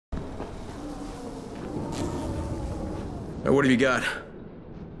Now, what have you got?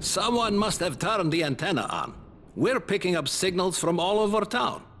 Someone must have turned the antenna on. We're picking up signals from all over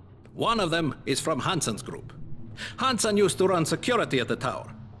town. One of them is from Hansen's group. Hansen used to run security at the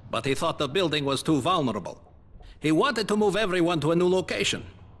tower, but he thought the building was too vulnerable. He wanted to move everyone to a new location.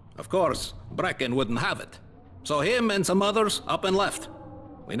 Of course, Brecken wouldn't have it. So him and some others up and left.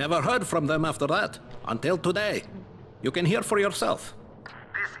 We never heard from them after that, until today. You can hear for yourself.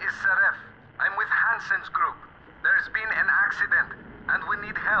 This is Seref. I'm with Hansen's group. There's been an accident, and we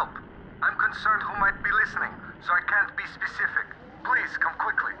need help. I'm concerned who might be listening, so I can't be specific. Please, come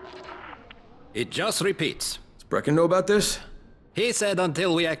quickly. It just repeats. Does Brecken know about this? He said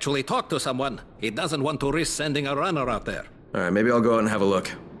until we actually talk to someone, he doesn't want to risk sending a runner out there. Alright, maybe I'll go out and have a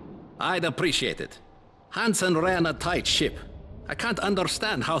look. I'd appreciate it. Hansen ran a tight ship. I can't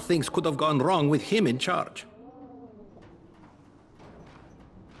understand how things could have gone wrong with him in charge.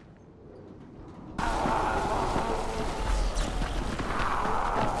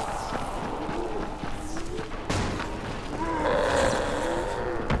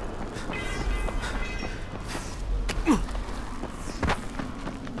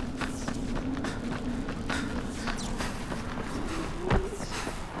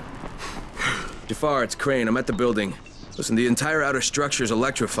 Jafar, it's Crane. I'm at the building. Listen, the entire outer structure is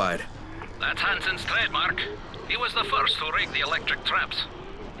electrified. That's Hansen's trademark. He was the first to rig the electric traps.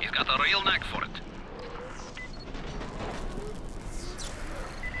 He's got a real knack for it.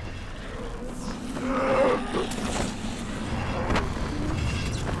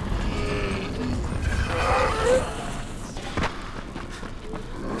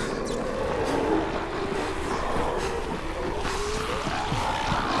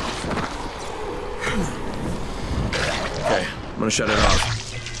 Okay, I'm gonna shut it off.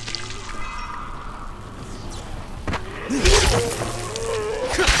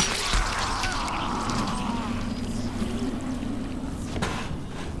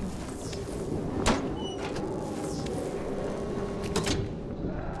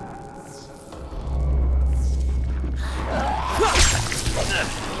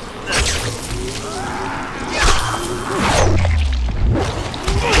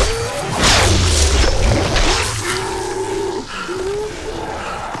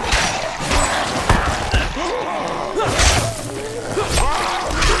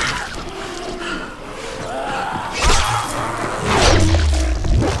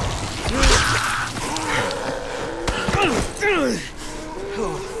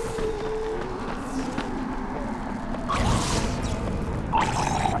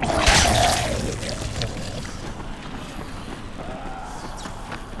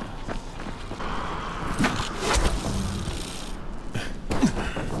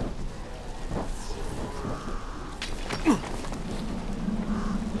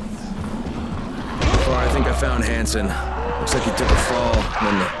 Found Hansen. Looks like he took a fall, and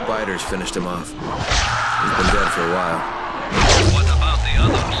then the biters finished him off. He's been dead for a while. What about the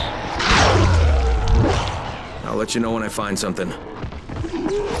others? I'll let you know when I find something.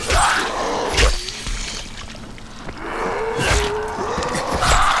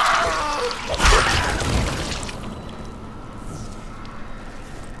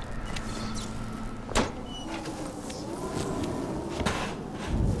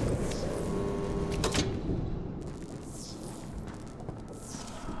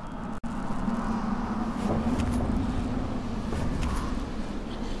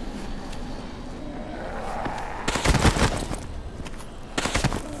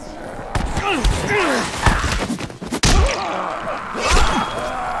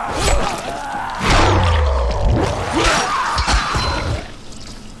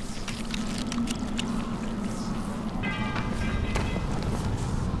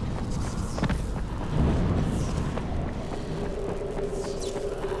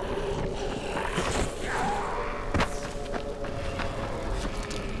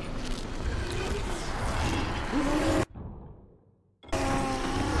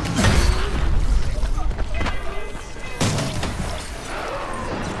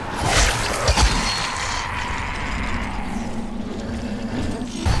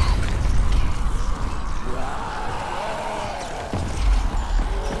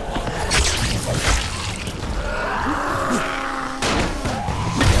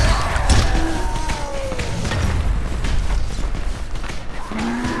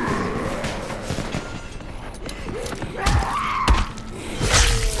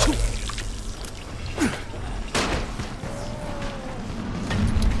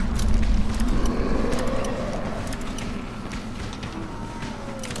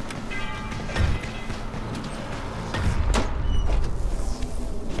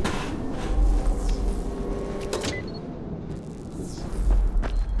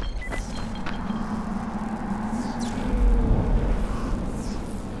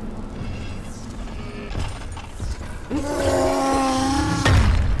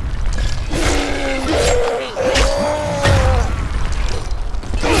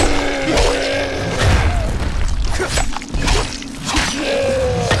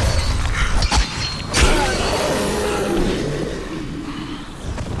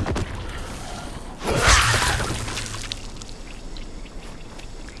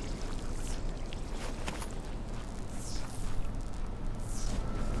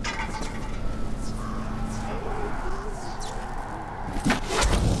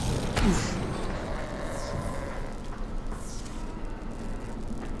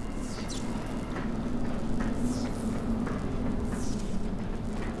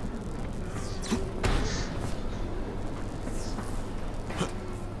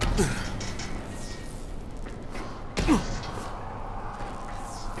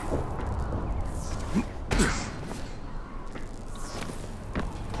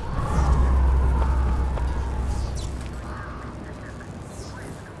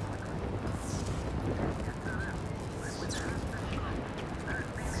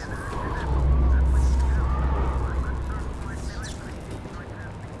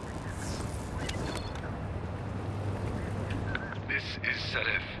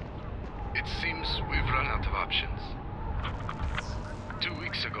 It seems we've run out of options. 2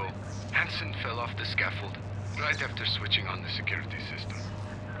 weeks ago, Hansen fell off the scaffold right after switching on the security system.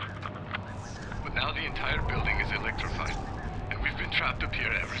 But now the entire building is electrified, and we've been trapped up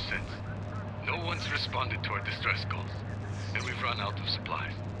here ever since. No one's responded to our distress calls, and we've run out of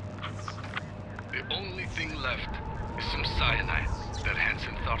supplies. The only thing left is some cyanide that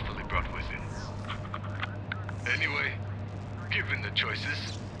Hansen thoughtfully brought with him. Anyway, given the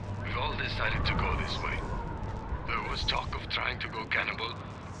choices, we've all decided to go this way. There was talk of trying to go cannibal,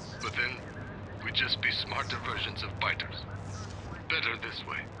 but then we'd just be smarter versions of biters. Better this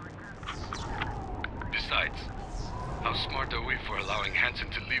way. Besides, how smart are we for allowing Hansen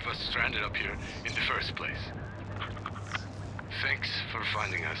to leave us stranded up here in the first place? Thanks for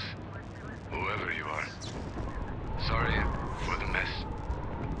finding us, whoever you are. Sorry for the mess.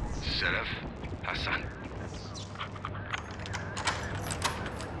 Seraph Hassan.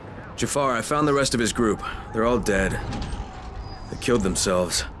 Jafar, I found the rest of his group. They're all dead. They killed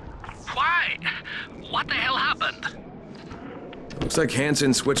themselves. Why? What the hell happened? Looks like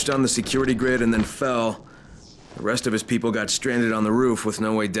Hansen switched on the security grid and then fell. The rest of his people got stranded on the roof with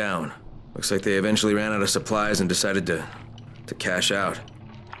no way down. Looks like they eventually ran out of supplies and decided to cash out.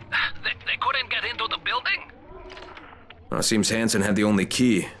 They couldn't get into the building? Well, it seems Hansen had the only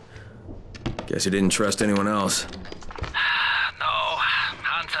key. Guess he didn't trust anyone else. No,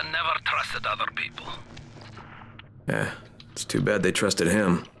 Hansen never trusted other people. Yeah, it's too bad they trusted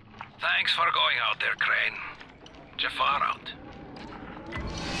him. Thanks for going out there, Crane. Jafar out.